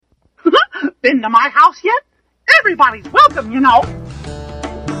Been to my house yet? Everybody's welcome, you know.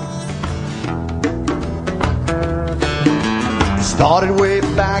 Started way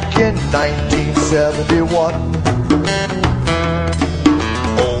back in 1971.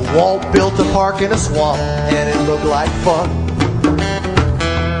 Old Walt built a park in a swamp, and it looked like fun.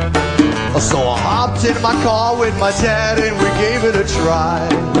 So I hopped in my car with my dad, and we gave it a try.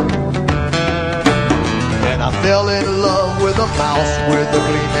 And I fell in love with a mouse with a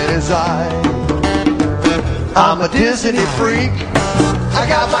gleam in his eye. I'm a Disney freak, I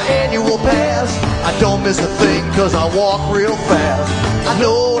got my annual pass. I don't miss a thing cause I walk real fast. I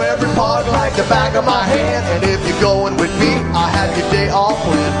know every park like the back of my hand. And if you're going with me, I'll have your day off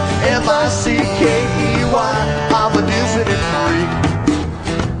with M-I-C-K-E-Y. I'm a Disney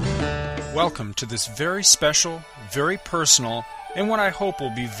freak. Welcome to this very special, very personal, and what I hope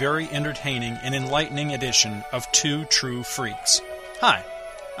will be very entertaining and enlightening edition of Two True Freaks. Hi,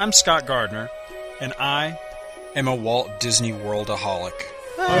 I'm Scott Gardner, and I am a Walt Disney World-aholic.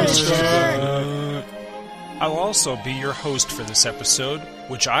 Hi, Scott. I'll also be your host for this episode,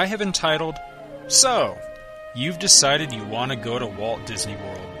 which I have entitled, So, You've Decided You Want to Go to Walt Disney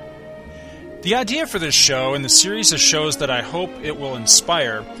World. The idea for this show and the series of shows that I hope it will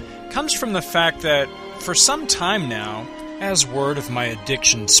inspire comes from the fact that, for some time now, as word of my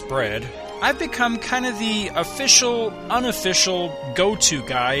addiction spread, I've become kind of the official, unofficial go-to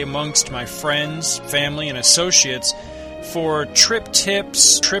guy amongst my friends, family, and associates for trip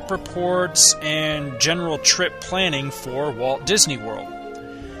tips, trip reports, and general trip planning for Walt Disney World.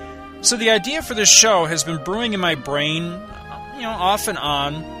 So the idea for this show has been brewing in my brain, off and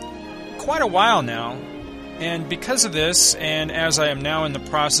on, quite a while now. And because of this, and as I am now in the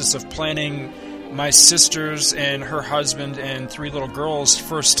process of planning my sister's and her husband and 3 little girls'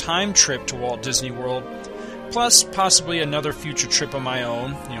 first-time trip to Walt Disney World, plus possibly another future trip of my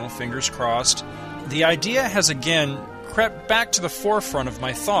own, fingers crossed, the idea has again crept back to the forefront of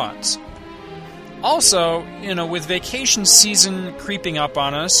my thoughts. Also, with vacation season creeping up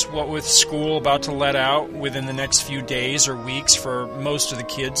on us, what with school about to let out within the next few days or weeks for most of the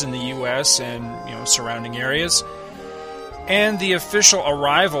kids in the U.S. and, surrounding areas, and the official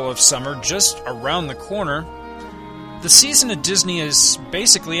arrival of summer just around the corner, the season of Disney is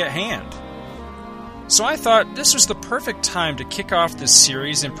basically at hand. So I thought this was the perfect time to kick off this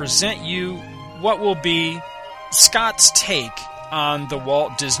series and present you what will be Scott's take on the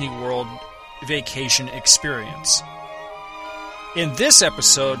Walt Disney World vacation experience. In this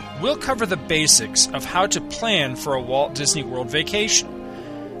episode, we'll cover the basics of how to plan for a Walt Disney World vacation,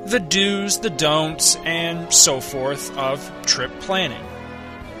 the do's, the don'ts, and so forth of trip planning.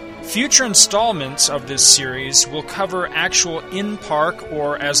 Future installments of this series will cover actual in-park,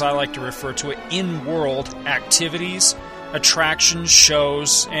 or as I like to refer to it, in-world activities, attractions,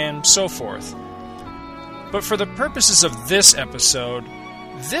 shows, and so forth. But for the purposes of this episode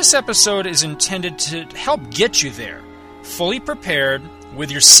is intended to help get you there, fully prepared,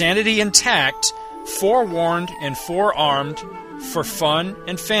 with your sanity intact, forewarned and forearmed for fun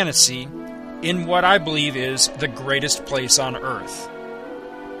and fantasy in what I believe is the greatest place on Earth.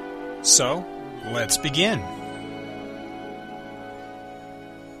 So, let's begin.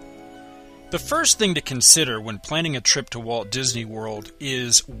 The first thing to consider when planning a trip to Walt Disney World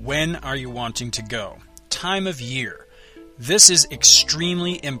is when are you wanting to go? Time of year. This is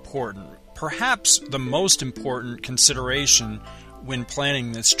extremely important, perhaps the most important consideration when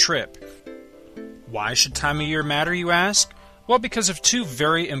planning this trip. Why should time of year matter, you ask? Well, because of 2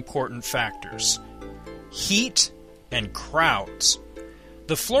 very important factors: heat and crowds.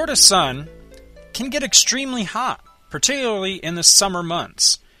 The Florida sun can get extremely hot, particularly in the summer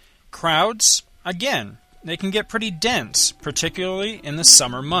months. Crowds, again, they can get pretty dense, particularly in the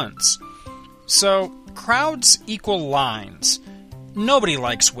summer months. So, crowds equal lines. Nobody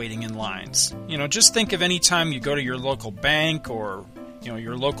likes waiting in lines. Just think of any time you go to your local bank or,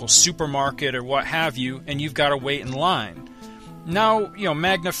 your local supermarket or what have you, and you've got to wait in line. Now,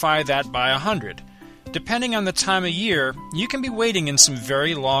 magnify that by 100. Depending on the time of year, you can be waiting in some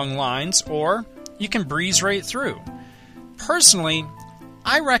very long lines, or you can breeze right through. Personally,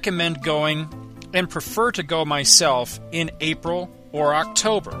 I recommend going, and prefer to go myself, in April or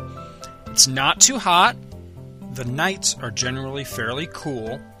October. It's not too hot, the nights are generally fairly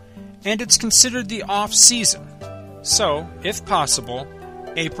cool, and it's considered the off-season. So, if possible,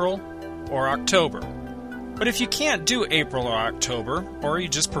 April or October. But if you can't do April or October, or you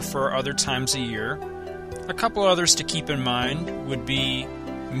just prefer other times of year, a couple others to keep in mind would be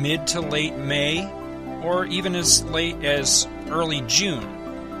mid to late May, or even as late as early June.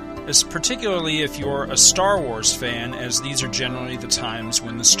 particularly if you're a Star Wars fan, as these are generally the times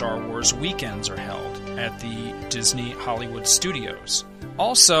when the Star Wars weekends are held at the Disney Hollywood Studios.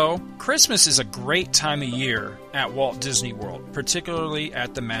 Also, Christmas is a great time of year at Walt Disney World, particularly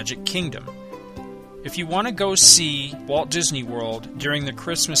at the Magic Kingdom. If you want to go see Walt Disney World during the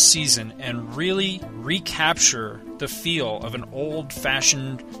Christmas season and really recapture the feel of an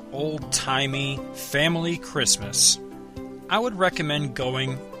old-fashioned, old-timey family Christmas, I would recommend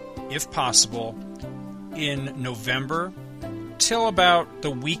going, if possible, in November till about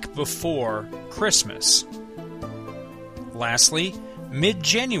the week before Christmas. Lastly,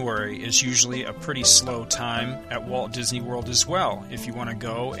 mid-January is usually a pretty slow time at Walt Disney World as well, if you want to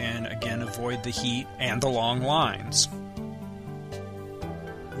go and, again, avoid the heat and the long lines.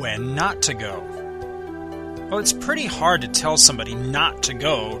 When not to go. Well, it's pretty hard to tell somebody not to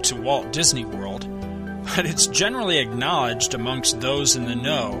go to Walt Disney World, but it's generally acknowledged amongst those in the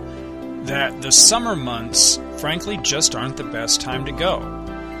know that the summer months, frankly, just aren't the best time to go.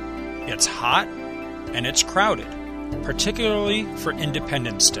 It's hot and it's crowded, particularly for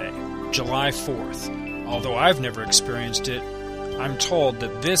Independence Day, July 4th. Although I've never experienced it, I'm told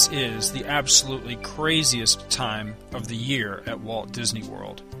that this is the absolutely craziest time of the year at Walt Disney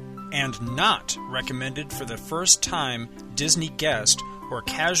World, and not recommended for the first-time Disney guest or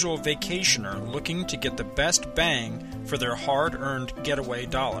casual vacationer looking to get the best bang for their hard-earned getaway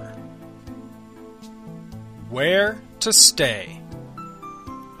dollar. Where to stay?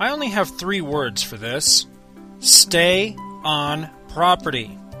 I only have 3 words for this. Stay on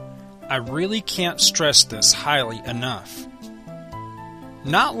property. I really can't stress this highly enough.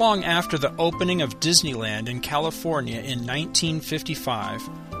 Not long after the opening of Disneyland in California in 1955,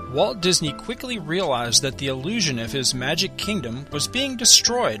 Walt Disney quickly realized that the illusion of his Magic Kingdom was being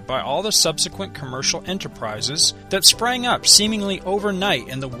destroyed by all the subsequent commercial enterprises that sprang up seemingly overnight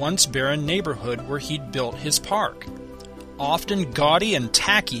in the once barren neighborhood where he'd built his park. Often gaudy and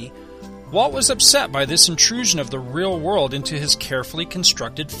tacky, Walt was upset by this intrusion of the real world into his carefully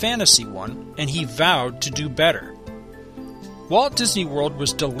constructed fantasy one, and he vowed to do better. Walt Disney World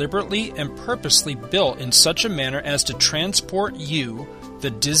was deliberately and purposely built in such a manner as to transport you, the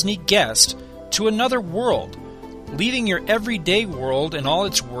Disney guest, to another world, leaving your everyday world and all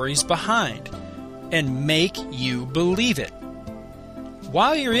its worries behind, and make you believe it.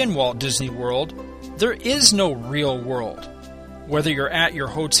 While you're in Walt Disney World, there is no real world. Whether you're at your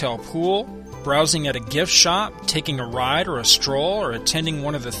hotel pool, browsing at a gift shop, taking a ride or a stroll, or attending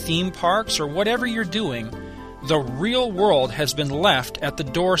one of the theme parks, or whatever you're doing, the real world has been left at the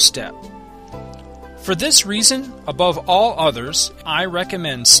doorstep. For this reason, above all others, I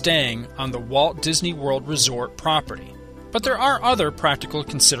recommend staying on the Walt Disney World Resort property. But there are other practical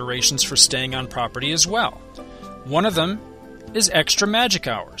considerations for staying on property as well. One of them is extra magic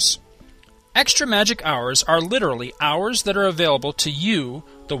hours. Extra magic hours are literally hours that are available to you,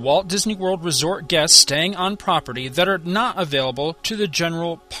 the Walt Disney World Resort guests staying on property, that are not available to the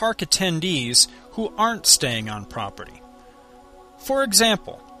general park attendees who aren't staying on property. For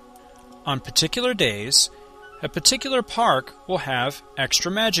example, on particular days, a particular park will have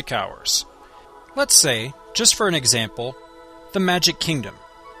extra magic hours. Let's say, just for an example, the Magic Kingdom.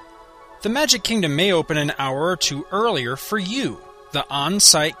 The Magic Kingdom may open an hour or two earlier for you, the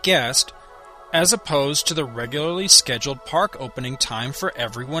on-site guest, as opposed to the regularly scheduled park opening time for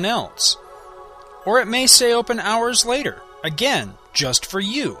everyone else. Or it may say open hours later, again, just for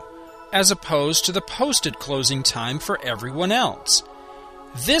you, as opposed to the posted closing time for everyone else.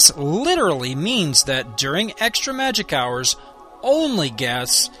 This literally means that during extra magic hours, only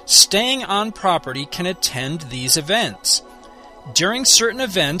guests staying on property can attend these events. During certain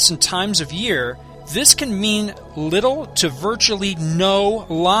events and times of year, this can mean little to virtually no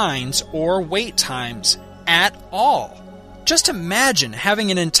lines or wait times at all. Just imagine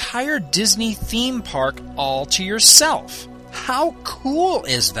having an entire Disney theme park all to yourself. How cool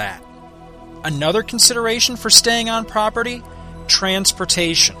is that? Another consideration for staying on property?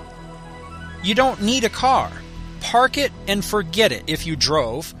 Transportation. You don't need a car. Park it and forget it if you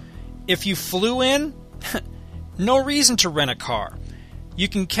drove. If you flew in, no reason to rent a car. You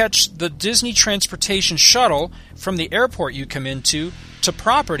can catch the Disney Transportation Shuttle from the airport you come into to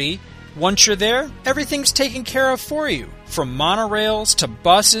property. Once you're there, everything's taken care of for you. From monorails to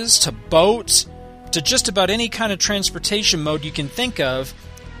buses to boats to just about any kind of transportation mode you can think of,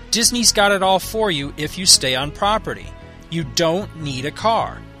 Disney's got it all for you if you stay on property. You don't need a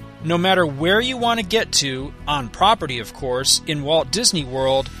car. No matter where you want to get to, on property of course, in Walt Disney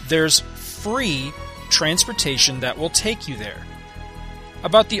World, there's free transportation that will take you there.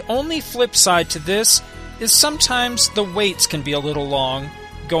 About the only flip side to this is sometimes the waits can be a little long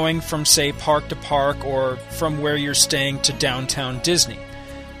going from, say, park to park or from where you're staying to downtown Disney.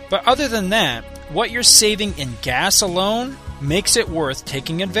 But other than that, what you're saving in gas alone makes it worth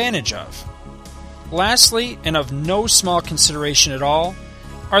taking advantage of. Lastly, and of no small consideration at all,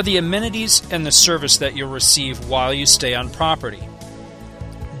 are the amenities and the service that you'll receive while you stay on property.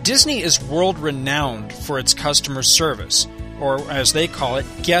 Disney is world-renowned for its customer service, or as they call it,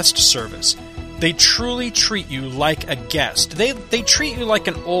 guest service. They truly treat you like a guest. They treat you like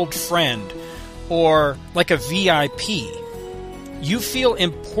an old friend or like a VIP. You feel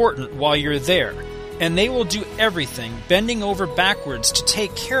important while you're there, and they will do everything, bending over backwards to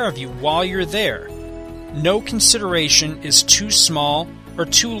take care of you while you're there. No consideration is too small or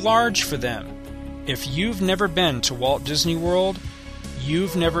too large for them. If you've never been to Walt Disney World,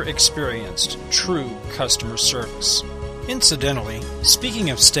 you've never experienced true customer service. Incidentally, speaking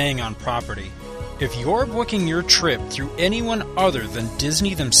of staying on property, if you're booking your trip through anyone other than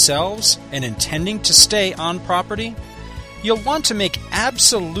Disney themselves and intending to stay on property, you'll want to make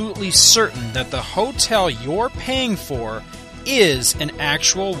absolutely certain that the hotel you're paying for is an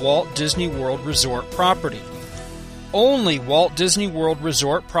actual Walt Disney World Resort property. Only Walt Disney World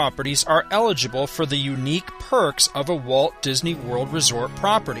Resort properties are eligible for the unique perks of a Walt Disney World Resort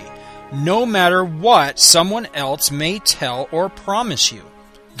property, no matter what someone else may tell or promise you.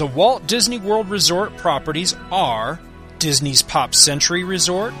 The Walt Disney World Resort properties are Disney's Pop Century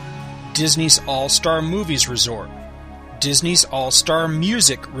Resort, Disney's All-Star Movies Resort, Disney's All-Star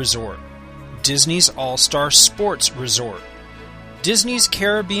Music Resort, Disney's All-Star Sports Resort, Disney's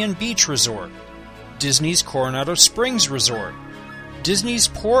Caribbean Beach Resort, Disney's Coronado Springs Resort, Disney's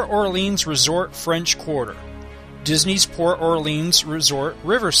Port Orleans Resort French Quarter, Disney's Port Orleans Resort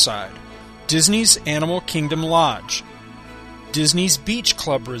Riverside, Disney's Animal Kingdom Lodge, Disney's Beach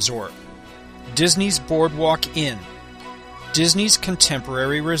Club Resort, Disney's Boardwalk Inn, Disney's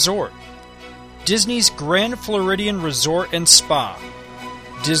Contemporary Resort, Disney's Grand Floridian Resort and Spa,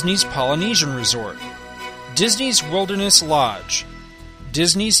 Disney's Polynesian Resort, Disney's Wilderness Lodge,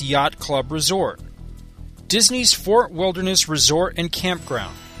 Disney's Yacht Club Resort, Disney's Fort Wilderness Resort and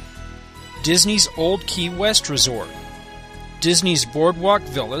Campground, Disney's Old Key West Resort, Disney's Boardwalk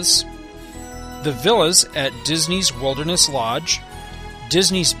Villas, the Villas at Disney's Wilderness Lodge,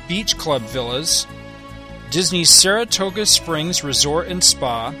 Disney's Beach Club Villas, Disney's Saratoga Springs Resort and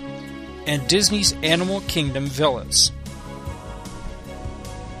Spa, and Disney's Animal Kingdom Villas.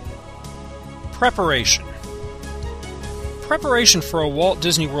 Preparation. Preparation for a Walt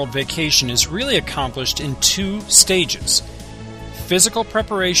Disney World vacation is really accomplished in two stages: physical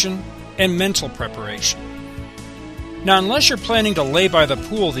preparation and mental preparation. Now, unless you're planning to lay by the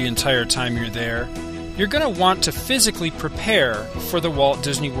pool the entire time you're there, you're going to want to physically prepare for the Walt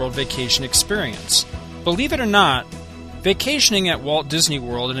Disney World vacation experience. Believe it or not, vacationing at Walt Disney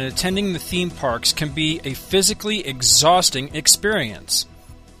World and attending the theme parks can be a physically exhausting experience.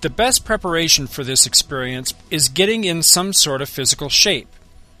 The best preparation for this experience is getting in some sort of physical shape.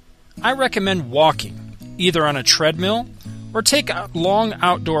 I recommend walking, either on a treadmill or take long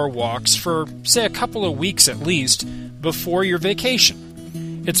outdoor walks for, say, a couple of weeks at least before your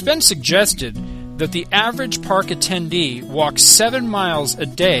vacation. It's been suggested that the average park attendee walks 7 miles a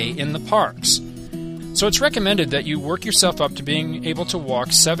day in the parks. So it's recommended that you work yourself up to being able to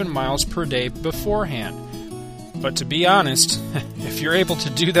walk 7 miles per day beforehand. But to be honest, if you're able to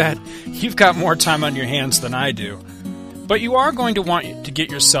do that, you've got more time on your hands than I do. But you are going to want to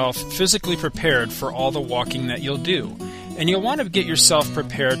get yourself physically prepared for all the walking that you'll do. And you'll want to get yourself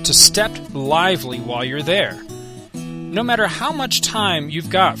prepared to step lively while you're there. No matter how much time you've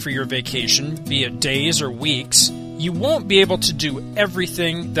got for your vacation, be it days or weeks, you won't be able to do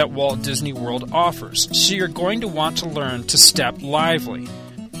everything that Walt Disney World offers. So you're going to want to learn to step lively.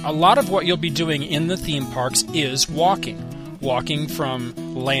 A lot of what you'll be doing in the theme parks is walking. Walking from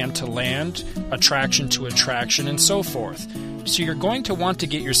land to land, attraction to attraction, and so forth. So you're going to want to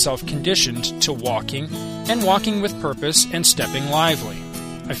get yourself conditioned to walking, and walking with purpose, and stepping lively.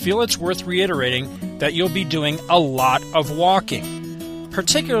 I feel it's worth reiterating that you'll be doing a lot of walking,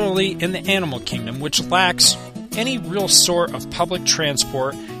 particularly in the Animal Kingdom, which lacks any real sort of public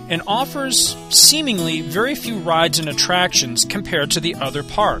transport and offers seemingly very few rides and attractions compared to the other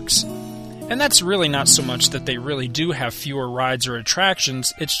parks. And that's really not so much that they really do have fewer rides or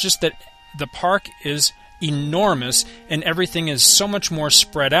attractions, it's just that the park is enormous and everything is so much more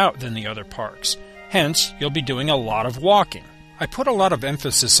spread out than the other parks. Hence, you'll be doing a lot of walking. I put a lot of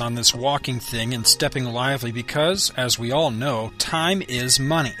emphasis on this walking thing and stepping lively because, as we all know, time is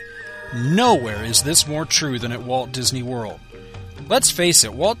money. Nowhere is this more true than at Walt Disney World. Let's face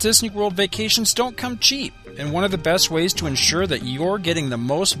it, Walt Disney World vacations don't come cheap. And one of the best ways to ensure that you're getting the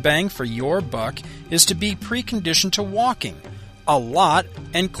most bang for your buck is to be preconditioned to walking a lot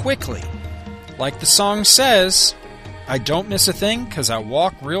and quickly. Like the song says, I don't miss a thing 'cause I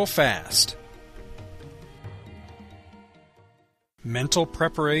walk real fast. Mental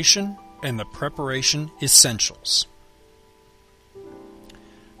preparation and the preparation essentials.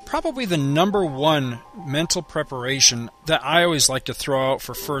 Probably the number one mental preparation that I always like to throw out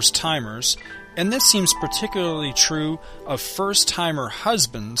for first-timers, and this seems particularly true of first-timer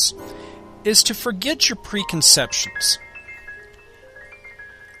husbands, is to forget your preconceptions.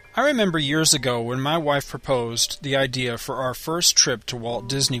 I remember years ago when my wife proposed the idea for our first trip to Walt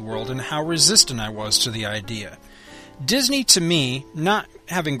Disney World and how resistant I was to the idea. Disney to me, not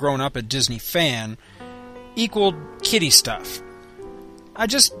having grown up a Disney fan, equaled kiddie stuff. I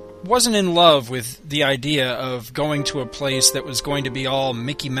just wasn't in love with the idea of going to a place that was going to be all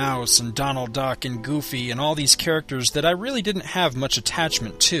Mickey Mouse and Donald Duck and Goofy and all these characters that I really didn't have much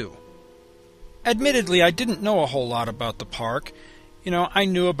attachment to. Admittedly, I didn't know a whole lot about the park. I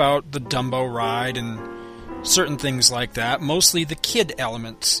knew about the Dumbo ride and certain things like that, mostly the kid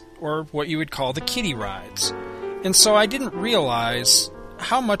elements, or what you would call the kiddie rides. And so I didn't realize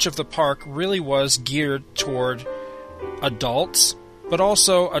how much of the park really was geared toward adults, but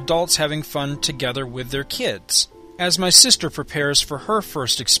also adults having fun together with their kids. As my sister prepares for her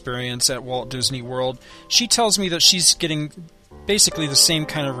first experience at Walt Disney World, she tells me that she's getting basically the same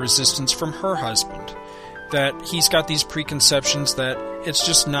kind of resistance from her husband, that he's got these preconceptions that it's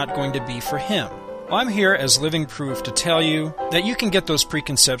just not going to be for him. Well, I'm here as living proof to tell you that you can get those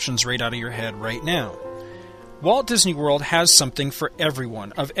preconceptions right out of your head right now. Walt Disney World has something for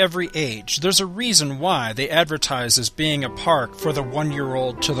everyone, of every age. There's a reason why they advertise as being a park for the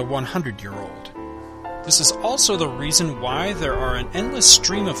 1-year-old to the 100-year-old. This is also the reason why there are an endless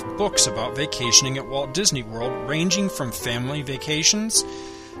stream of books about vacationing at Walt Disney World, ranging from family vacations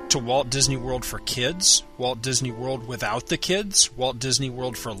to Walt Disney World for kids, Walt Disney World without the kids, Walt Disney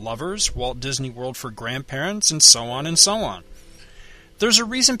World for lovers, Walt Disney World for grandparents, and so on and so on. There's a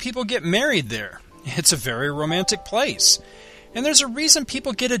reason people get married there. It's a very romantic place. And there's a reason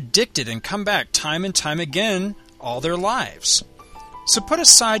people get addicted and come back time and time again all their lives. So put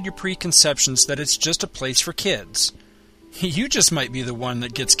aside your preconceptions that it's just a place for kids. You just might be the one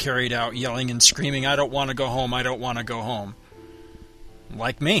that gets carried out yelling and screaming, I don't want to go home, I don't want to go home.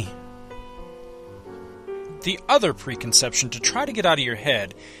 Like me. The other preconception to try to get out of your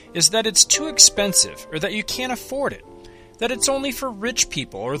head is that it's too expensive or that you can't afford it, that it's only for rich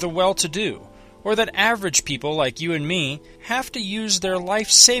people or the well-to-do, or that average people like you and me have to use their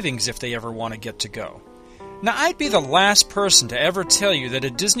life savings if they ever want to get to go. Now, I'd be the last person to ever tell you that a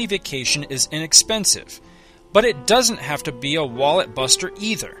Disney vacation is inexpensive, but it doesn't have to be a wallet buster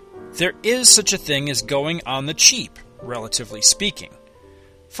either. There is such a thing as going on the cheap, relatively speaking.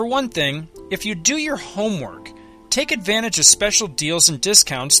 For one thing, if you do your homework, take advantage of special deals and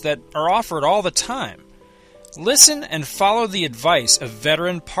discounts that are offered all the time. Listen and follow the advice of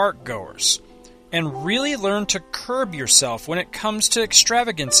veteran park goers, and really learn to curb yourself when it comes to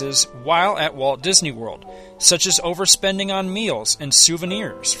extravagances while at Walt Disney World, such as overspending on meals and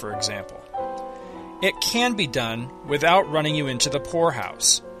souvenirs, for example. It can be done without running you into the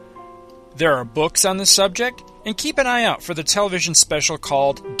poorhouse. There are books on the subject, and keep an eye out for the television special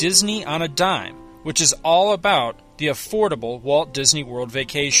called Disney on a Dime, which is all about the affordable Walt Disney World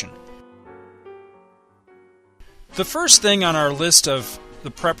vacation. The first thing on our list of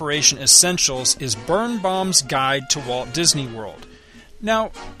the preparation essentials is Birnbaum's Guide to Walt Disney World.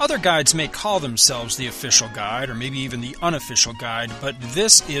 Now, other guides may call themselves the official guide, or maybe even the unofficial guide, but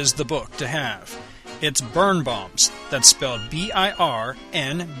this is the book to have. It's Birnbaum's, that's spelled BIRNBAUM''S.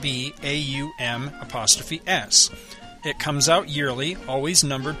 It comes out yearly, always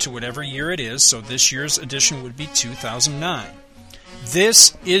numbered to whatever year it is, so this year's edition would be 2009.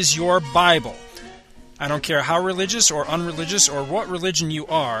 This is your Bible. I don't care how religious or unreligious or what religion you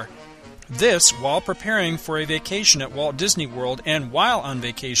are, this, while preparing for a vacation at Walt Disney World and while on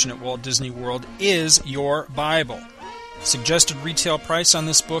vacation at Walt Disney World, is your Bible. Suggested retail price on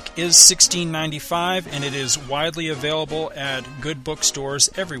this book is $16.95, and it is widely available at good bookstores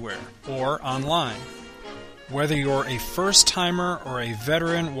everywhere or online. Whether you're a first-timer or a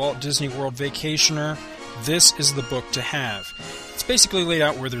veteran Walt Disney World vacationer, this is the book to have. It's basically laid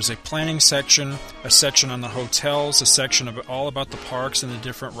out where there's a planning section, a section on the hotels, a section all about the parks and the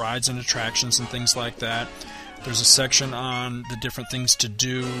different rides and attractions and things like that. There's a section on the different things to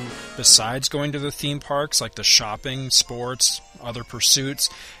do besides going to the theme parks, like the shopping, sports, other pursuits.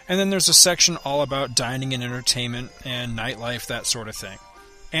 And then there's a section all about dining and entertainment and nightlife, that sort of thing.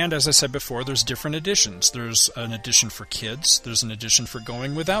 And as I said before, there's different editions. There's an edition for kids. There's an edition for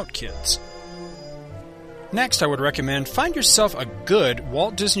going without kids. Next, I would recommend find yourself a good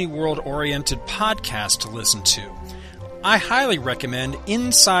Walt Disney World-oriented podcast to listen to. I highly recommend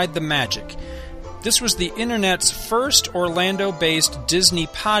Inside the Magic. This was the internet's first Orlando-based Disney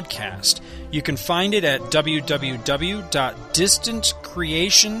podcast. You can find it at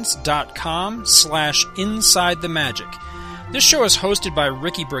www.distantcreations.com/insidethemagic. This show is hosted by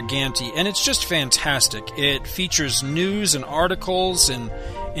Ricky Briganti, and it's just fantastic. It features news and articles and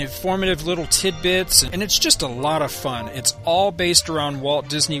informative little tidbits, and it's just a lot of fun. It's all based around Walt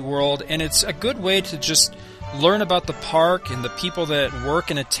Disney World, and it's a good way to just learn about the park and the people that work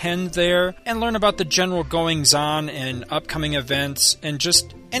and attend there, and learn about the general goings-on and upcoming events, and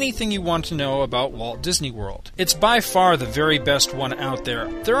just anything you want to know about Walt Disney World. It's by far the very best one out there.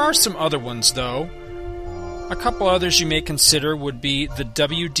 There are some other ones, though. A couple others you may consider would be the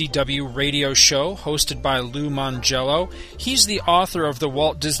WDW radio show, hosted by Lou Mongello. He's the author of the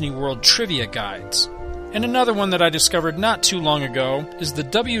Walt Disney World Trivia Guides. And another one that I discovered not too long ago is the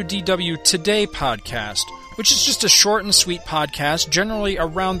WDW Today podcast, which is just a short and sweet podcast, generally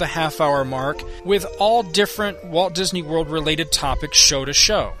around the half-hour mark, with all different Walt Disney World-related topics show to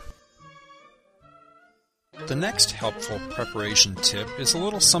show. The next helpful preparation tip is a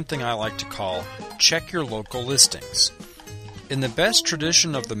little something I like to call check your local listings. In the best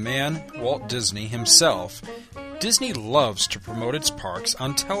tradition of the man Walt Disney himself, Disney loves to promote its parks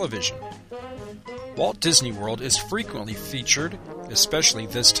on television. Walt Disney World is frequently featured, especially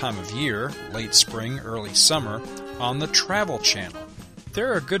this time of year, late spring, early summer, on the Travel Channel.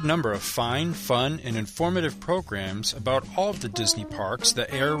 There are a good number of fine, fun, and informative programs about all of the Disney parks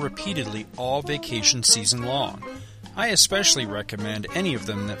that air repeatedly all vacation season long. I especially recommend any of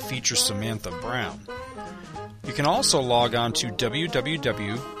them that feature Samantha Brown. You can also log on to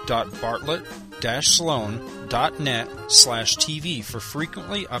www.bartlett-sloan.net/TV for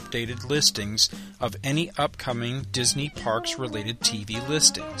frequently updated listings of any upcoming Disney Parks-related TV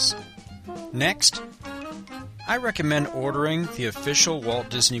listings. Next, I recommend ordering the official Walt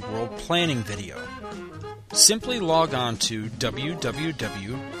Disney World planning video. Simply log on to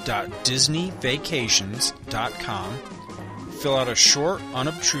www.disneyvacations.com, fill out a short,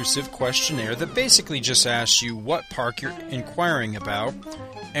 unobtrusive questionnaire that basically just asks you what park you're inquiring about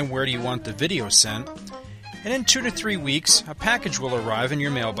and where do you want the video sent, and in 2 to 3 weeks, a package will arrive in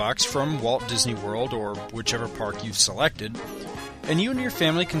your mailbox from Walt Disney World or whichever park you've selected, and you and your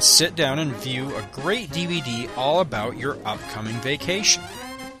family can sit down and view a great DVD all about your upcoming vacation.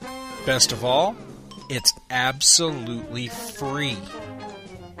 Best of all, it's absolutely free.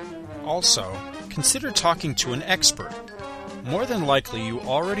 Also, consider talking to an expert. More than likely, you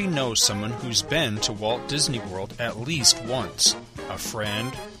already know someone who's been to Walt Disney World at least once, a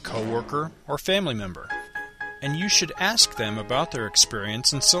friend, coworker, or family member, and you should ask them about their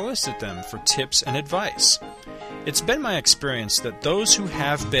experience and solicit them for tips and advice. It's been my experience that those who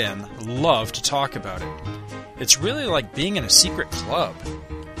have been love to talk about it. It's really like being in a secret club.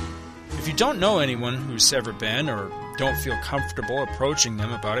 If you don't know anyone who's ever been or don't feel comfortable approaching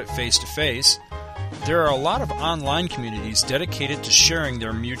them about it face-to-face, there are a lot of online communities dedicated to sharing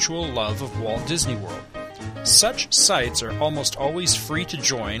their mutual love of Walt Disney World. Such sites are almost always free to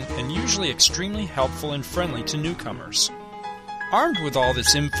join and usually extremely helpful and friendly to newcomers. Armed with all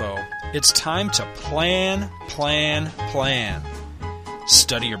this info, it's time to plan.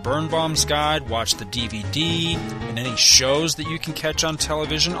 Study your Birnbaum's Guide, watch the DVD, and any shows that you can catch on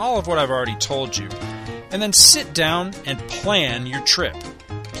television, all of what I've already told you. And then sit down and plan your trip.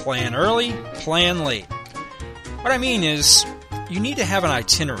 Plan early, plan late. What I mean is, you need to have an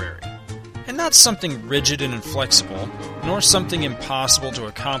itinerary. And not something rigid and inflexible, nor something impossible to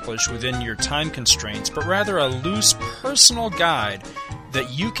accomplish within your time constraints, but rather a loose personal guide that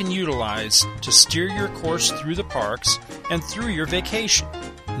you can utilize to steer your course through the parks and through your vacation.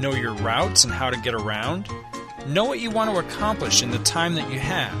 Know your routes and how to get around. Know what you want to accomplish in the time that you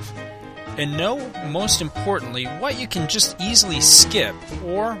have. And know, most importantly, what you can just easily skip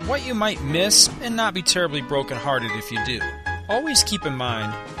or what you might miss and not be terribly brokenhearted if you do. Always keep in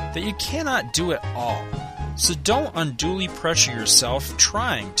mind that you cannot do it all, so don't unduly pressure yourself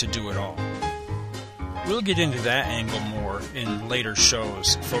trying to do it all. We'll get into that angle more in later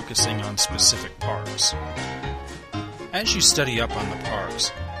shows focusing on specific parks. As you study up on the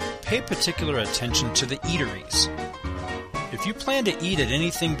parks, pay particular attention to the eateries. If you plan to eat at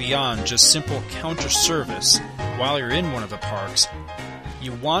anything beyond just simple counter service while you're in one of the parks,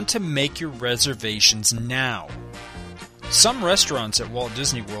 you want to make your reservations now. Some restaurants at Walt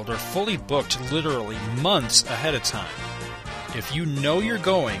Disney World are fully booked literally months ahead of time. If you know you're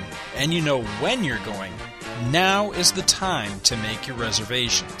going, and you know when you're going, now is the time to make your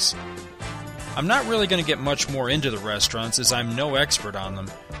reservations. I'm not really going to get much more into the restaurants as I'm no expert on them,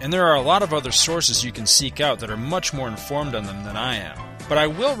 and there are a lot of other sources you can seek out that are much more informed on them than I am. But I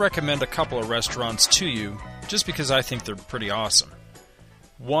will recommend a couple of restaurants to you, just because I think they're pretty awesome.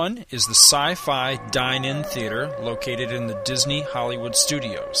 One is the Sci-Fi Dine-In Theater located in the Disney Hollywood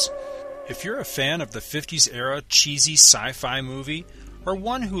Studios. If you're a fan of the 50s era cheesy sci-fi movie, or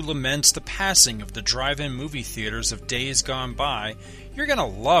one who laments the passing of the drive-in movie theaters of days gone by, you're going to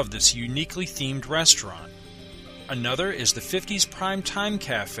love this uniquely themed restaurant. Another is the 50s Primetime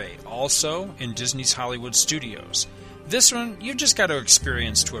Cafe, also in Disney's Hollywood Studios. This one, you've just got to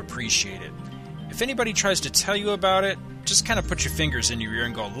experience to appreciate it. If anybody tries to tell you about it, just kind of put your fingers in your ear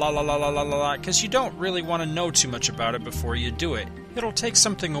and go la la la la la la la, because you don't really want to know too much about it before you do it. It'll take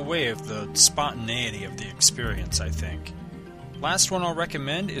something away of the spontaneity of the experience, I think. Last one I'll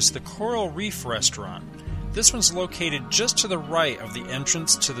recommend is the Coral Reef Restaurant. This one's located just to the right of the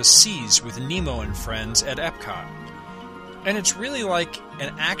entrance to the Seas with Nemo and Friends at Epcot. And it's really like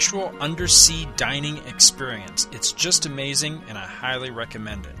an actual undersea dining experience. It's just amazing, and I highly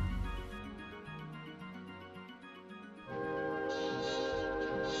recommend it.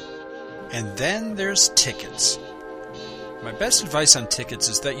 And then there's tickets. My best advice on tickets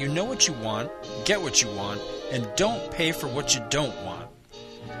is that you know what you want, get what you want, and don't pay for what you don't want.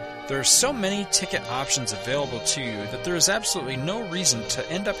 There are so many ticket options available to you that there is absolutely no reason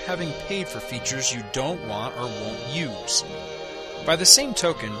to end up having paid for features you don't want or won't use. By the same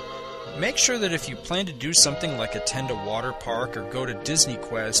token, make sure that if you plan to do something like attend a water park or go to Disney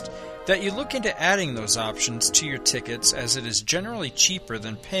Quest, that you look into adding those options to your tickets, as it is generally cheaper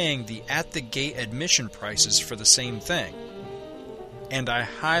than paying the at-the-gate admission prices for the same thing. And I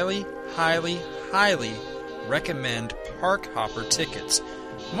highly, highly, highly recommend Park Hopper tickets,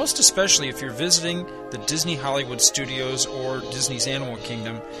 most especially if you're visiting the Disney Hollywood Studios or Disney's Animal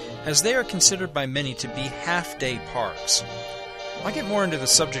Kingdom, as they are considered by many to be half-day parks. I'll get more into the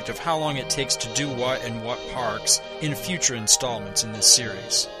subject of how long it takes to do what and what parks in future installments in this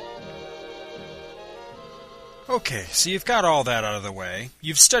series. Okay, so you've got all that out of the way.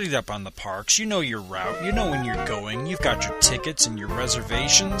 You've studied up on the parks, you know your route, you know when you're going, you've got your tickets and your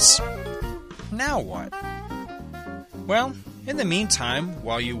reservations. Now what? Well, in the meantime,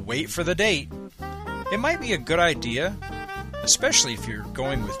 while you wait for the date, it might be a good idea, especially if you're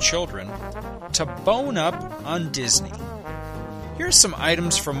going with children, to bone up on Disney. Here's some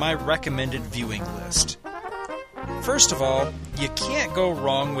items from my recommended viewing list. First of all, you can't go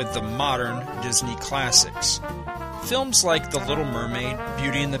wrong with the modern Disney classics. Films like The Little Mermaid,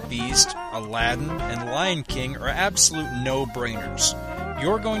 Beauty and the Beast, Aladdin, and Lion King are absolute no-brainers.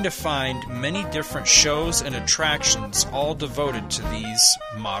 You're going to find many different shows and attractions all devoted to these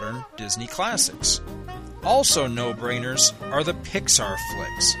modern Disney classics. Also no-brainers are the Pixar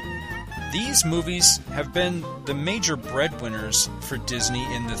flicks. These movies have been the major breadwinners for Disney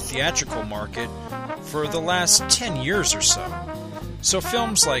in the theatrical market for the last 10 years or so. So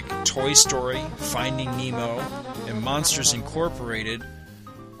films like Toy Story, Finding Nemo, and Monsters Incorporated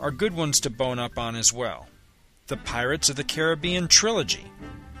are good ones to bone up on as well. The Pirates of the Caribbean trilogy.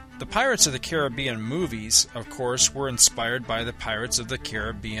 The Pirates of the Caribbean movies, of course, were inspired by the Pirates of the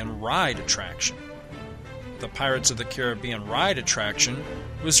Caribbean ride attraction. The Pirates of the Caribbean ride attraction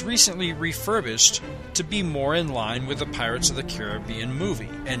was recently refurbished to be more in line with the Pirates of the Caribbean movie,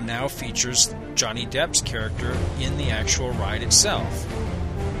 and now features Johnny Depp's character in the actual ride itself.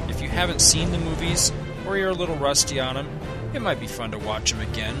 If you haven't seen the movies, or you're a little rusty on them, it might be fun to watch them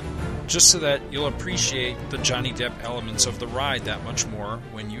again, just so that you'll appreciate the Johnny Depp elements of the ride that much more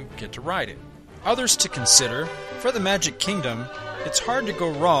when you get to ride it. Others to consider: for the Magic Kingdom, it's hard to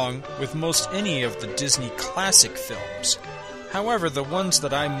go wrong with most any of the Disney classic films. However, the ones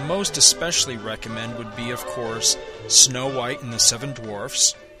that I most especially recommend would be, of course, Snow White and the Seven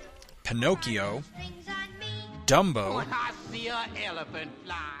Dwarfs, Pinocchio, Dumbo,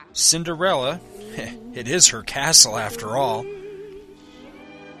 Cinderella, it is her castle after all,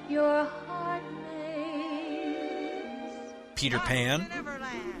 Your heart makes Peter Pan,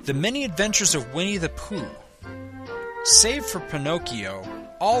 The Many Adventures of Winnie the Pooh. Save for Pinocchio,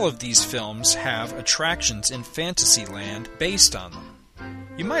 all of these films have attractions in Fantasyland based on them.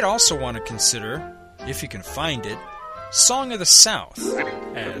 You might also want to consider, if you can find it, Song of the South,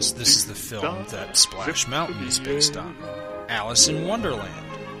 as this is the film that Splash Mountain is based on. Alice in Wonderland,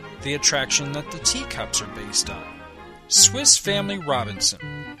 the attraction that the teacups are based on. Swiss Family Robinson.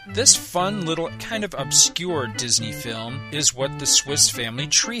 This fun little kind of obscure Disney film is what the Swiss Family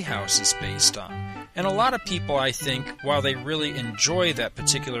Treehouse is based on. And a lot of people, I think, while they really enjoy that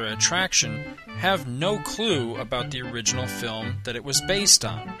particular attraction, have no clue about the original film that it was based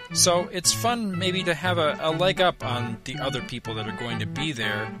on. So it's fun maybe to have a leg up on the other people that are going to be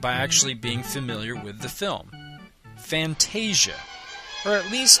there by actually being familiar with the film. Fantasia, or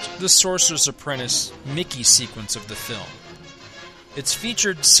at least the Sorcerer's Apprentice Mickey sequence of the film. It's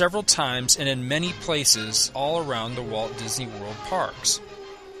featured several times and in many places all around the Walt Disney World parks.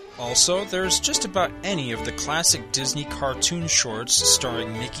 Also, there's just about any of the classic Disney cartoon shorts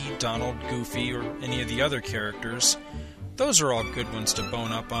starring Mickey, Donald, Goofy, or any of the other characters. Those are all good ones to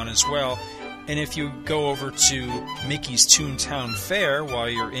bone up on as well. And if you go over to Mickey's Toontown Fair while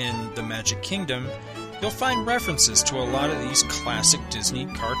you're in the Magic Kingdom, you'll find references to a lot of these classic Disney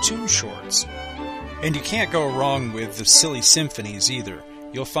cartoon shorts. And you can't go wrong with the Silly Symphonies either.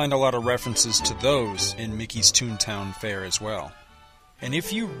 You'll find a lot of references to those in Mickey's Toontown Fair as well. And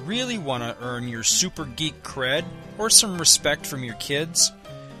if you really want to earn your super geek cred or some respect from your kids,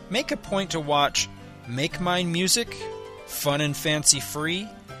 make a point to watch Make Mine Music, Fun and Fancy Free,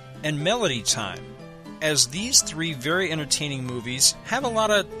 and Melody Time, as these three very entertaining movies have a lot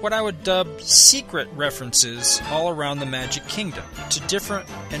of what I would dub secret references all around the Magic Kingdom to different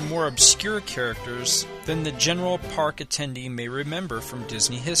and more obscure characters than the general park attendee may remember from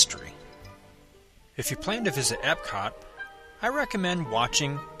Disney history. If you plan to visit Epcot, I recommend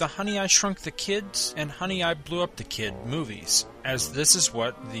watching the Honey, I Shrunk the Kids and Honey, I Blew Up the Kid movies, as this is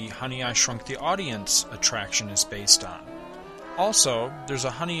what the Honey, I Shrunk the Audience attraction is based on. Also, there's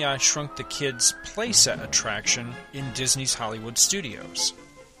a Honey, I Shrunk the Kids playset attraction in Disney's Hollywood Studios.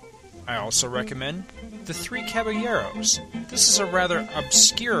 I also recommend The Three Caballeros. This is a rather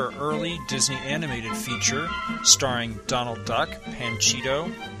obscure early Disney animated feature starring Donald Duck,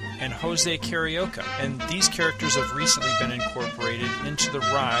 Panchito, and Jose Carioca, and these characters have recently been incorporated into the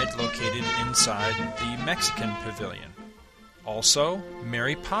ride located inside the Mexican Pavilion. Also,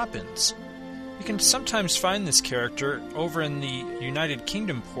 Mary Poppins. You can sometimes find this character over in the United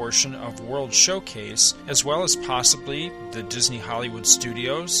Kingdom portion of World Showcase, as well as possibly the Disney Hollywood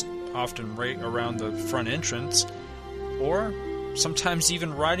Studios, often right around the front entrance, or sometimes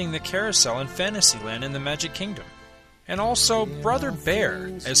even riding the carousel in Fantasyland in the Magic Kingdom. And also Brother Bear,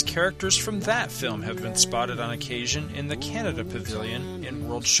 as characters from that film have been spotted on occasion in the Canada Pavilion in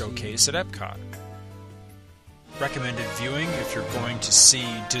World Showcase at Epcot. Recommended viewing if you're going to see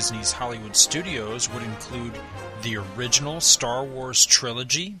Disney's Hollywood Studios would include the original Star Wars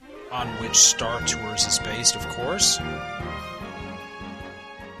trilogy, on which Star Tours is based, of course,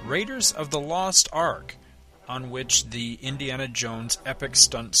 Raiders of the Lost Ark, on which the Indiana Jones Epic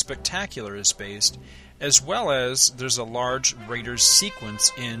Stunt Spectacular is based, as well as there's a large Raiders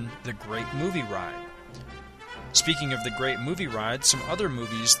sequence in the Great Movie Ride. Speaking of the Great Movie Ride, some other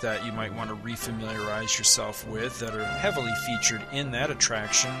movies that you might want to refamiliarize yourself with that are heavily featured in that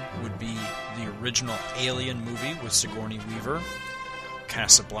attraction would be the original Alien movie with Sigourney Weaver,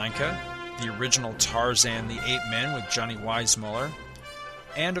 Casablanca, the original Tarzan the Ape Man with Johnny Weissmuller,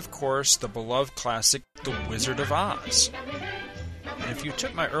 and of course the beloved classic The Wizard of Oz. And if you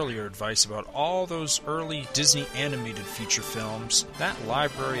took my earlier advice about all those early Disney animated feature films, that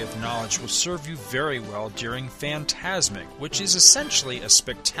library of knowledge will serve you very well during Fantasmic, which is essentially a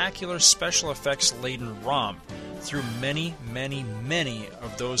spectacular special effects-laden romp through many, many, many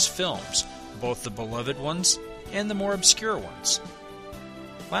of those films, both the beloved ones and the more obscure ones.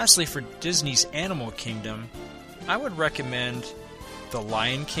 Lastly, for Disney's Animal Kingdom, I would recommend The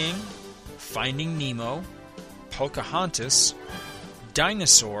Lion King, Finding Nemo, Pocahontas,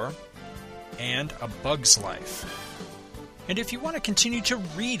 Dinosaur, and A Bug's Life. And if you want to continue to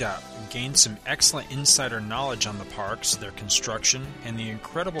read up and gain some excellent insider knowledge on the parks, their construction, and the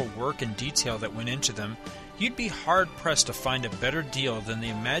incredible work and detail that went into them, you'd be hard-pressed to find a better deal than the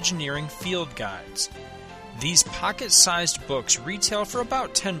Imagineering Field Guides. These pocket-sized books retail for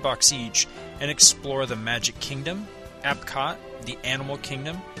about $10 each and explore the Magic Kingdom, Epcot, the Animal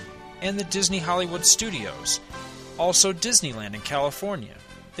Kingdom, and the Disney Hollywood Studios. Also Disneyland in California.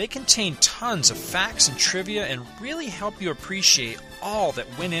 They contain tons of facts and trivia and really help you appreciate all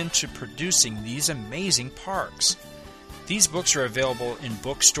that went into producing these amazing parks. These books are available in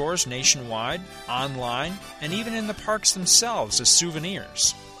bookstores nationwide, online, and even in the parks themselves as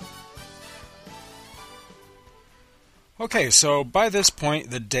souvenirs. Okay, so by this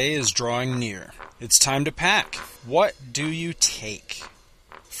point, the day is drawing near. It's time to pack. What do you take?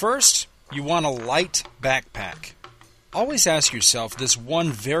 First, you want a light backpack. Always ask yourself this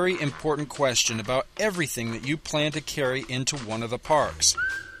one very important question about everything that you plan to carry into one of the parks.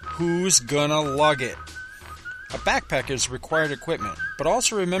 Who's gonna lug it? A backpack is required equipment, but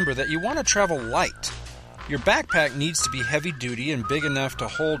also remember that you want to travel light. Your backpack needs to be heavy duty and big enough to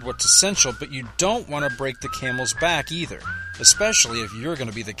hold what's essential, but you don't want to break the camel's back either, especially if you're going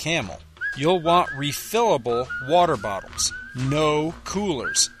to be the camel. You'll want refillable water bottles, no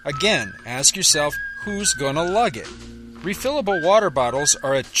coolers. Again, ask yourself, who's going to lug it? Refillable water bottles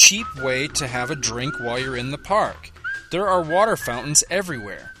are a cheap way to have a drink while you're in the park. There are water fountains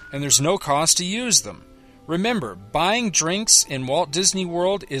everywhere, and there's no cost to use them. Remember, buying drinks in Walt Disney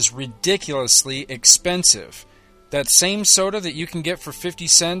World is ridiculously expensive. That same soda that you can get for 50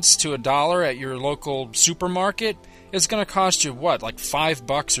 cents to $1 at your local supermarket is going to cost you, like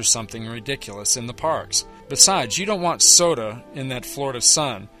 $5 or something ridiculous in the parks. Besides, you don't want soda in that Florida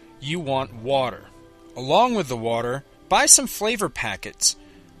sun. You want water. Along with the water, buy some flavor packets.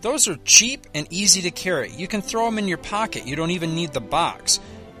 Those are cheap and easy to carry. You can throw them in your pocket. You don't even need the box.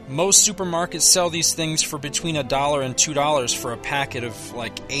 Most supermarkets sell these things for between $1 and $2 for a packet of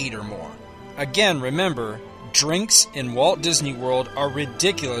 8 or more. Again, remember, drinks in Walt Disney World are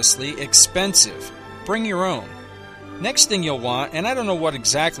ridiculously expensive. Bring your own. Next thing you'll want, and I don't know what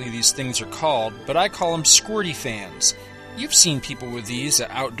exactly these things are called, but I call them squirty fans. You've seen people with these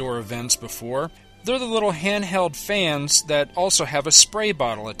at outdoor events before. They're the little handheld fans that also have a spray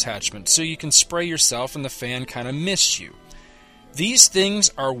bottle attachment, so you can spray yourself and the fan kind of mists you. These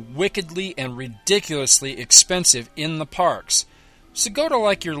things are wickedly and ridiculously expensive in the parks. So go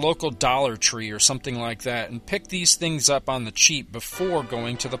to your local Dollar Tree or something like that and pick these things up on the cheap before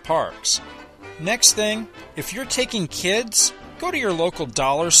going to the parks. Next thing, if you're taking kids, go to your local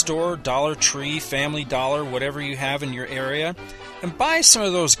dollar store, Dollar Tree, Family Dollar, whatever you have in your area, and buy some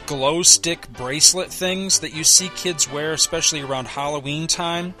of those glow stick bracelet things that you see kids wear, especially around Halloween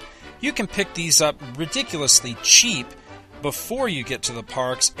time. You can pick these up ridiculously cheap before you get to the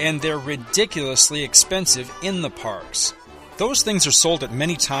parks, and they're ridiculously expensive in the parks. Those things are sold at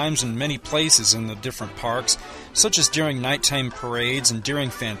many times in many places in the different parks, such as during nighttime parades and during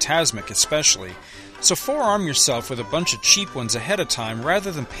Fantasmic especially. So forearm yourself with a bunch of cheap ones ahead of time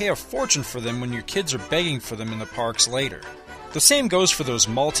rather than pay a fortune for them when your kids are begging for them in the parks later. The same goes for those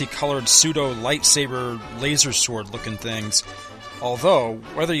multicolored pseudo lightsaber laser sword looking things. Although,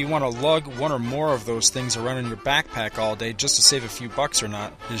 whether you want to lug one or more of those things around in your backpack all day just to save a few bucks or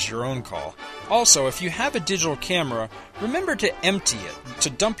not is your own call. Also, if you have a digital camera, remember to empty it,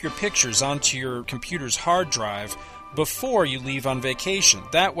 to dump your pictures onto your computer's hard drive before you leave on vacation.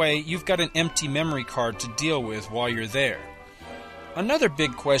 That way, you've got an empty memory card to deal with while you're there. Another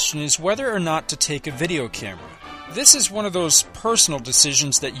big question is whether or not to take a video camera. This is one of those personal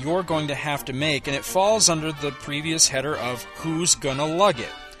decisions that you're going to have to make, and it falls under the previous header of who's gonna lug it.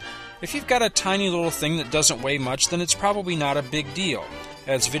 If you've got a tiny little thing that doesn't weigh much, then it's probably not a big deal,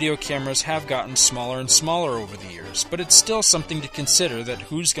 as video cameras have gotten smaller and smaller over the years, but it's still something to consider that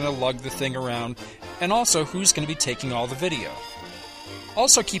who's gonna lug the thing around, and also who's gonna be taking all the video.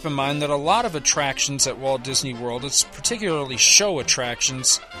 Also keep in mind that a lot of attractions at Walt Disney World, it's particularly show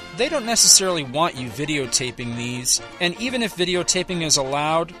attractions, they don't necessarily want you videotaping these, and even if videotaping is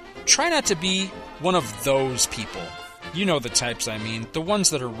allowed, try not to be one of those people. You know the types I mean, the ones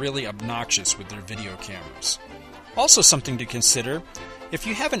that are really obnoxious with their video cameras. Also something to consider, if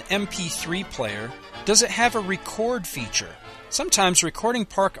you have an MP3 player, does it have a record feature? Sometimes recording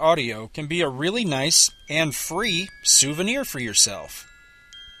park audio can be a really nice and free souvenir for yourself.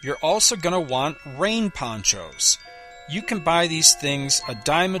 You're also going to want rain ponchos. You can buy these things a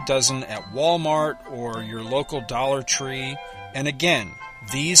dime a dozen at Walmart or your local Dollar Tree. And again,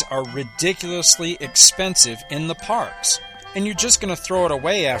 these are ridiculously expensive in the parks. And you're just going to throw it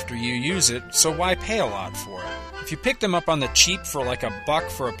away after you use it, so why pay a lot for it? If you pick them up on the cheap for $1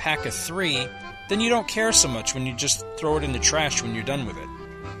 for a pack of 3, then you don't care so much when you just throw it in the trash when you're done with it.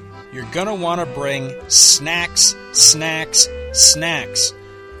 You're going to want to bring snacks.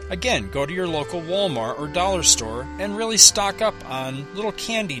 Again, go to your local Walmart or dollar store and really stock up on little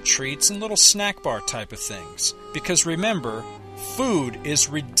candy treats and little snack bar type of things. Because remember, food is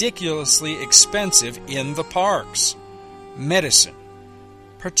ridiculously expensive in the parks. Medicine,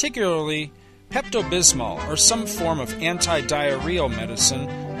 particularly Pepto-Bismol or some form of anti-diarrheal medicine,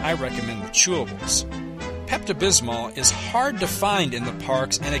 I recommend the chewables. Pepto-Bismol is hard to find in the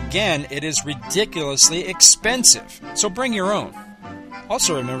parks, and again, it is ridiculously expensive, so bring your own.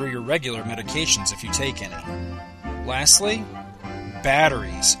 Also remember your regular medications if you take any. Lastly,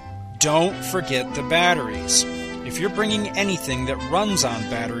 batteries. Don't forget the batteries. If you're bringing anything that runs on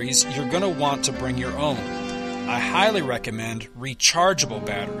batteries, you're going to want to bring your own. I highly recommend rechargeable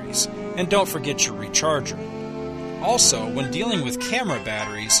batteries, and don't forget your recharger. Also, when dealing with camera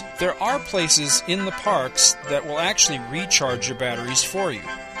batteries, there are places in the parks that will actually recharge your batteries for you.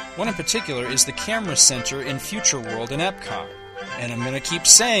 One in particular is the Camera Center in Future World in Epcot. And I'm going to keep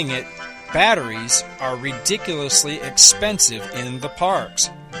saying it, batteries are ridiculously expensive in the parks.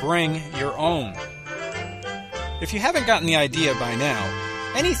 Bring your own. If you haven't gotten the idea by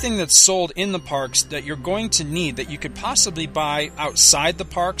now, anything that's sold in the parks that you're going to need that you could possibly buy outside the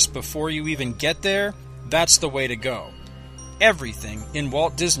parks before you even get there, that's the way to go. Everything in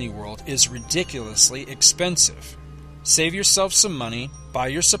Walt Disney World is ridiculously expensive. Save yourself some money, buy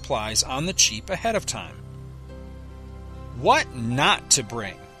your supplies on the cheap ahead of time. What not to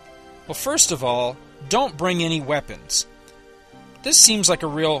bring? Well, first of all, don't bring any weapons. This seems like a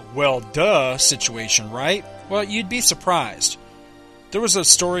real, well, duh situation, right? Well, you'd be surprised. There was a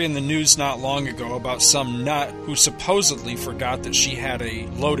story in the news not long ago about some nut who supposedly forgot that she had a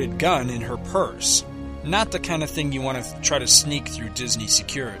loaded gun in her purse. Not the kind of thing you want to try to sneak through Disney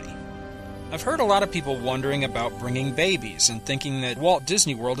security. I've heard a lot of people wondering about bringing babies and thinking that Walt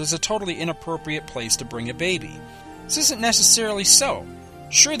Disney World is a totally inappropriate place to bring a baby. This isn't necessarily so.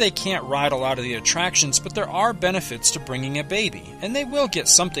 Sure, they can't ride a lot of the attractions, but there are benefits to bringing a baby, and they will get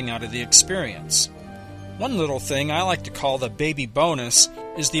something out of the experience. One little thing I like to call the baby bonus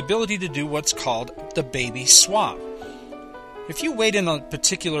is the ability to do what's called the baby swap. If you wait in a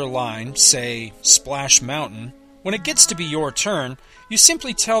particular line, say Splash Mountain, when it gets to be your turn, you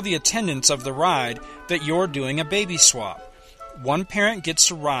simply tell the attendants of the ride that you're doing a baby swap. One parent gets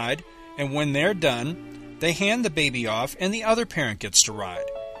to ride, and when they're done, they hand the baby off and the other parent gets to ride.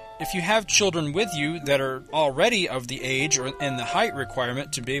 If you have children with you that are already of the age and the height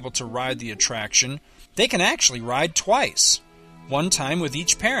requirement to be able to ride the attraction, they can actually ride twice. One time with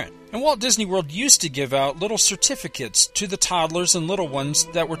each parent. And Walt Disney World used to give out little certificates to the toddlers and little ones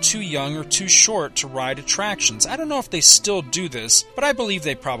that were too young or too short to ride attractions. I don't know if they still do this, but I believe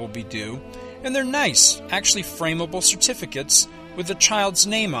they probably do. And they're nice, actually frameable certificates with the child's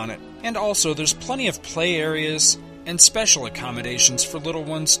name on it. And also there's plenty of play areas and special accommodations for little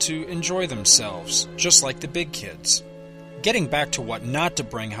ones to enjoy themselves, just like the big kids. Getting back to what not to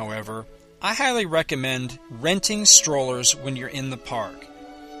bring, however, I highly recommend renting strollers when you're in the park.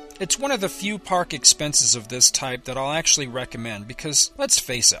 It's one of the few park expenses of this type that I'll actually recommend because, let's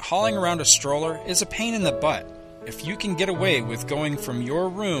face it, hauling around a stroller is a pain in the butt. If you can get away with going from your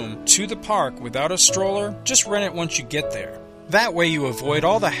room to the park without a stroller, just rent it once you get there. That way you avoid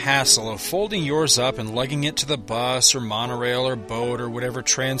all the hassle of folding yours up and lugging it to the bus or monorail or boat or whatever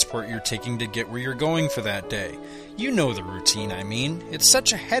transport you're taking to get where you're going for that day. You know the routine, I mean. It's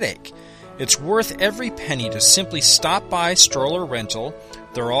such a headache. It's worth every penny to simply stop by Stroller Rental.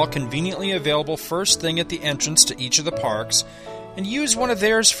 They're all conveniently available first thing at the entrance to each of the parks, and use one of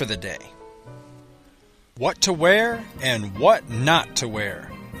theirs for the day. What to wear and what not to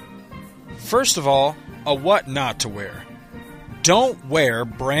wear. First of all, a what not to wear. Don't wear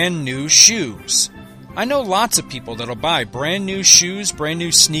brand new shoes. I know lots of people that'll buy brand new shoes, brand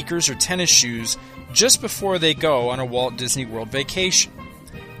new sneakers or tennis shoes just before they go on a Walt Disney World vacation.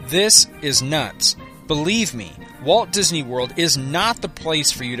 This is nuts. Believe me, Walt Disney World is not the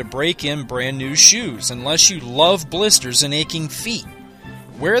place for you to break in brand new shoes unless you love blisters and aching feet.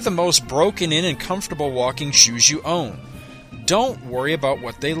 Wear the most broken in and comfortable walking shoes you own. Don't worry about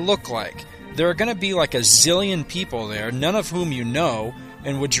what they look like. There are going to be like a zillion people there, none of whom you know,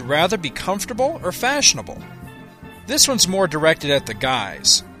 and would you rather be comfortable or fashionable? This one's more directed at the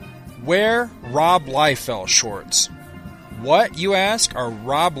guys. Wear Rob Liefeld shorts. What, you ask, are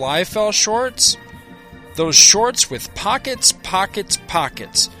Rob Liefeld shorts? Those shorts with pockets, pockets,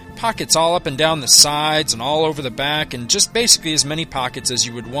 pockets. Pockets all up and down the sides and all over the back, and just basically as many pockets as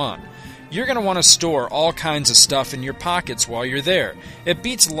you would want. You're going to want to store all kinds of stuff in your pockets while you're there. It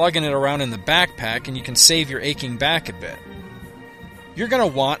beats lugging it around in the backpack, and you can save your aching back a bit. You're going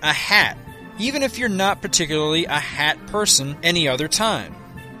to want a hat, even if you're not particularly a hat person any other time.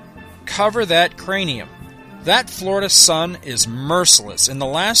 Cover that cranium. That Florida sun is merciless, and the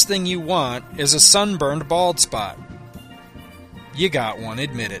last thing you want is a sunburned bald spot. You got one,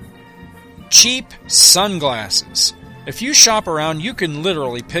 admit it. Cheap sunglasses. If you shop around, you can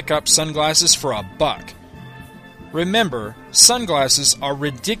literally pick up sunglasses for $1. Remember, sunglasses are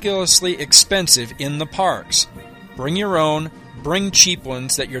ridiculously expensive in the parks. Bring your own, bring cheap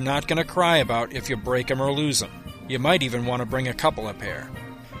ones that you're not going to cry about if you break them or lose them. You might even want to bring a couple of pair.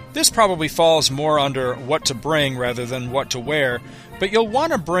 This probably falls more under what to bring rather than what to wear, but you'll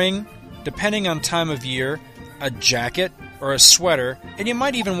want to bring, depending on time of year, a jacket or a sweater, and you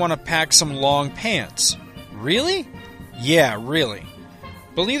might even want to pack some long pants. Really? Yeah, really.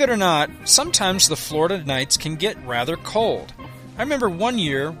 Believe it or not, sometimes the Florida nights can get rather cold. I remember one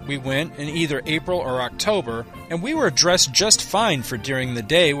year we went in either April or October, and we were dressed just fine for during the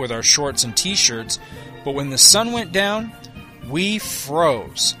day with our shorts and t-shirts, but when the sun went down, we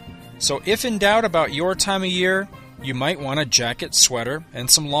froze. So if in doubt about your time of year, you might want a jacket, sweater, and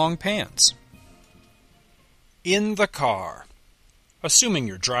some long pants. In the car. Assuming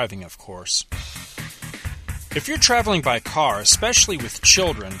you're driving, of course. If you're traveling by car, especially with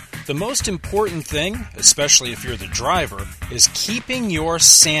children, the most important thing, especially if you're the driver, is keeping your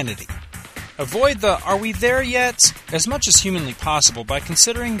sanity. Avoid the "are we there yet?" as much as humanly possible by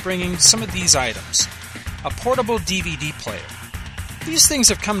considering bringing some of these items. A portable DVD player. These things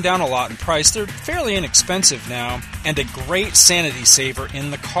have come down a lot in price. They're fairly inexpensive now, and a great sanity saver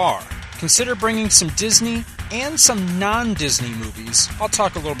in the car. Consider bringing some Disney and some non-Disney movies. I'll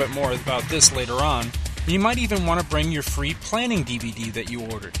talk a little bit more about this later on. You might even want to bring your free planning DVD that you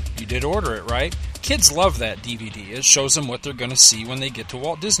ordered. You did order it, right? Kids love that DVD. It shows them what they're going to see when they get to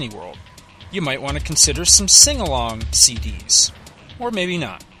Walt Disney World. You might want to consider some sing-along CDs. Or maybe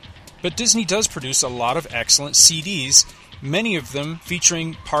not. But Disney does produce a lot of excellent CDs, many of them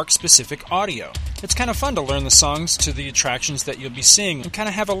featuring park-specific audio. It's kind of fun to learn the songs to the attractions that you'll be seeing and kind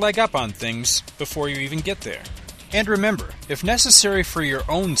of have a leg up on things before you even get there. And remember, if necessary for your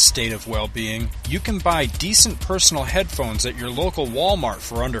own state of well-being, you can buy decent personal headphones at your local Walmart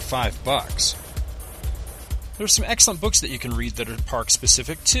for under $5. There's some excellent books that you can read that are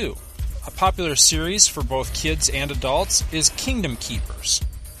park-specific too. A popular series for both kids and adults is Kingdom Keepers,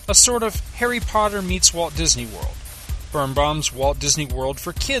 a sort of Harry Potter meets Walt Disney World. Birnbaum's Walt Disney World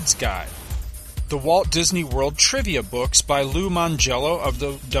for Kids Guide. The Walt Disney World Trivia Books by Lou Mongello of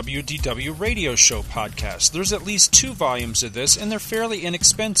the WDW Radio Show podcast. There's at least 2 volumes of this, and they're fairly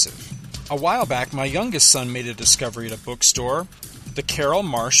inexpensive. A while back, my youngest son made a discovery at a bookstore, The Carol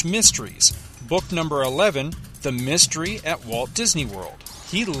Marsh Mysteries, book number 11, The Mystery at Walt Disney World.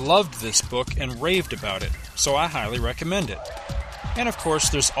 He loved this book and raved about it, so I highly recommend it. And of course,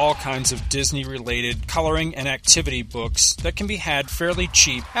 there's all kinds of Disney-related coloring and activity books that can be had fairly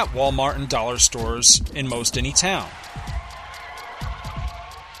cheap at Walmart and dollar stores in most any town.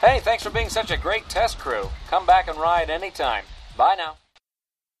 Hey, thanks for being such a great test crew. Come back and ride anytime. Bye now.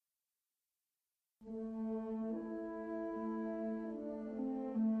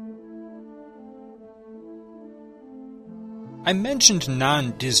 I mentioned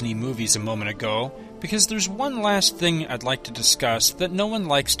non-Disney movies a moment ago because there's one last thing I'd like to discuss that no one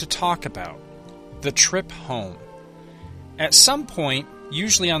likes to talk about. The trip home. At some point,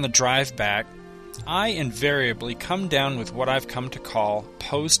 usually on the drive back, I invariably come down with what I've come to call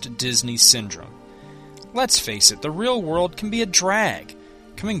post-Disney syndrome. Let's face it, the real world can be a drag.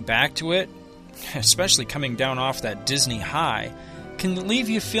 Coming back to it, especially coming down off that Disney high, can leave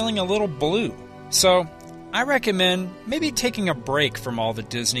you feeling a little blue. So, I recommend maybe taking a break from all the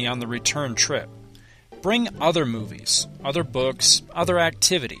Disney on the return trip. Bring other movies, other books, other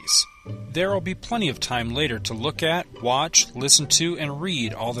activities. There will be plenty of time later to look at, watch, listen to, and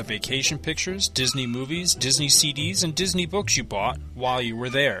read all the vacation pictures, Disney movies, Disney CDs, and Disney books you bought while you were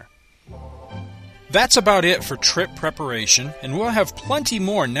there. That's about it for trip preparation, and we'll have plenty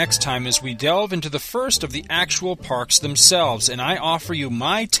more next time as we delve into the first of the actual parks themselves, and I offer you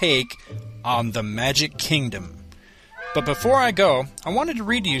my take on the Magic Kingdom. But before I go, I wanted to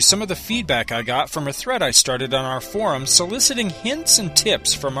read to you some of the feedback I got from a thread I started on our forum soliciting hints and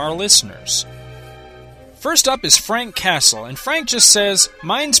tips from our listeners. First up is Frank Castle, and Frank just says,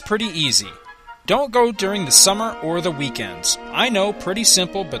 "Mine's pretty easy. Don't go during the summer or the weekends. I know, pretty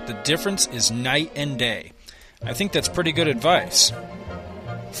simple, but the difference is night and day." I think that's pretty good advice.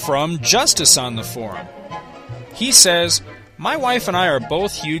 From Justice on the forum. He says, "My wife and I are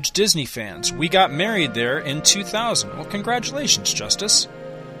both huge Disney fans. We got married there in 2000. Well, congratulations, Justice.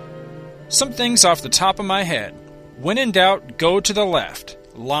 Some things off the top of my head. When in doubt, go to the left.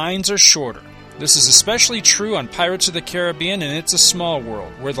 Lines are shorter. This is especially true on Pirates of the Caribbean and It's a Small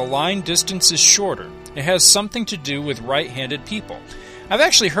World, where the line distance is shorter. It has something to do with right-handed people." I've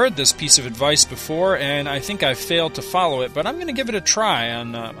actually heard this piece of advice before, and I think I've failed to follow it, but I'm going to give it a try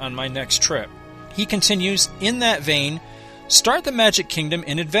on my next trip. He continues, "In that vein, start the Magic Kingdom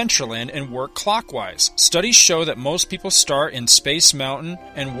in Adventureland and work clockwise. Studies show that most people start in Space Mountain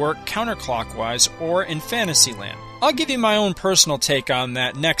and work counterclockwise or in Fantasyland. I'll give you my own personal take on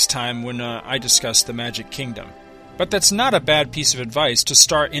that next time when I discuss the Magic Kingdom. But that's not a bad piece of advice to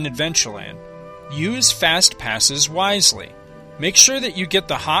start in Adventureland. Use fast passes wisely. Make sure that you get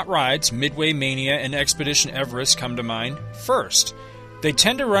the hot rides, Midway Mania and Expedition Everest come to mind, first. They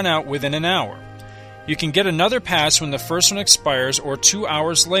tend to run out within an hour. You can get another pass when the first one expires or 2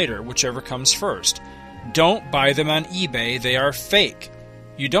 hours later, whichever comes first. Don't buy them on eBay, they are fake.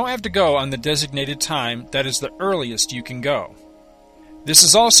 You don't have to go on the designated time, that is the earliest you can go. This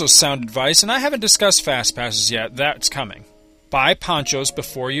is also sound advice, and I haven't discussed fast passes yet, that's coming. Buy ponchos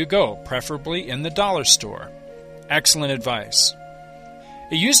before you go, preferably in the dollar store. Excellent advice.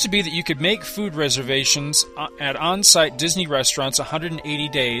 It used to be that you could make food reservations at on-site Disney restaurants 180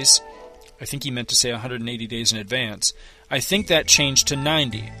 days. I think he meant to say 180 days in advance. I think that changed to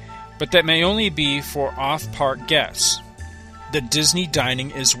 90, but that may only be for off-park guests. The Disney dining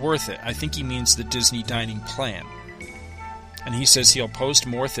is worth it. I think he means the Disney dining plan. And he says he'll post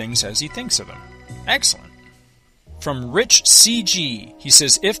more things as he thinks of them. Excellent. From Rich CG, he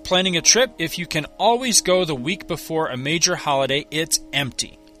says, if planning a trip, if you can always go the week before a major holiday, it's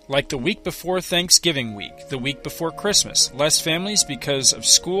empty. Like the week before Thanksgiving week, the week before Christmas. Less families because of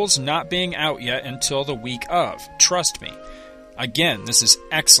schools not being out yet until the week of. Trust me. Again, this is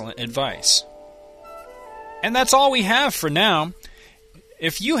excellent advice. And that's all we have for now.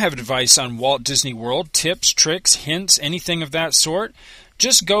 If you have advice on Walt Disney World, tips, tricks, hints, anything of that sort,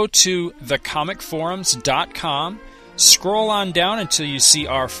 just go to thecomicforums.com, scroll on down until you see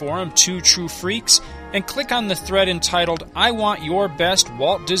our forum, Two True Freaks, and click on the thread entitled, I Want Your Best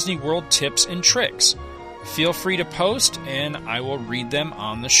Walt Disney World Tips and Tricks. Feel free to post, and I will read them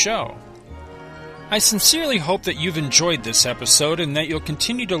on the show. I sincerely hope that you've enjoyed this episode and that you'll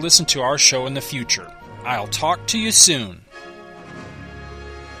continue to listen to our show in the future. I'll talk to you soon.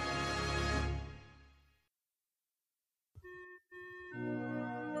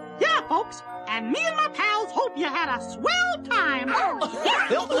 Yeah, folks, and me and my pals hope you had a swell time. Yeah.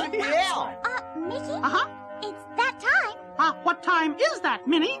 Mickey? Uh-huh. It's that time. What time is that,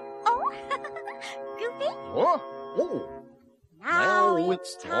 Minnie? Oh, Goofy? Huh? Oh. Now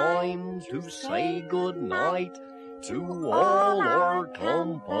it's time to say goodnight to all our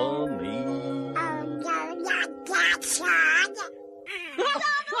company.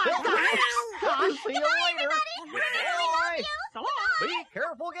 See you later. Bye. Be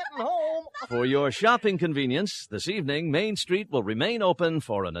careful getting home. For your shopping convenience, this evening, Main Street will remain open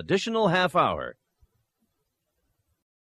for an additional half hour.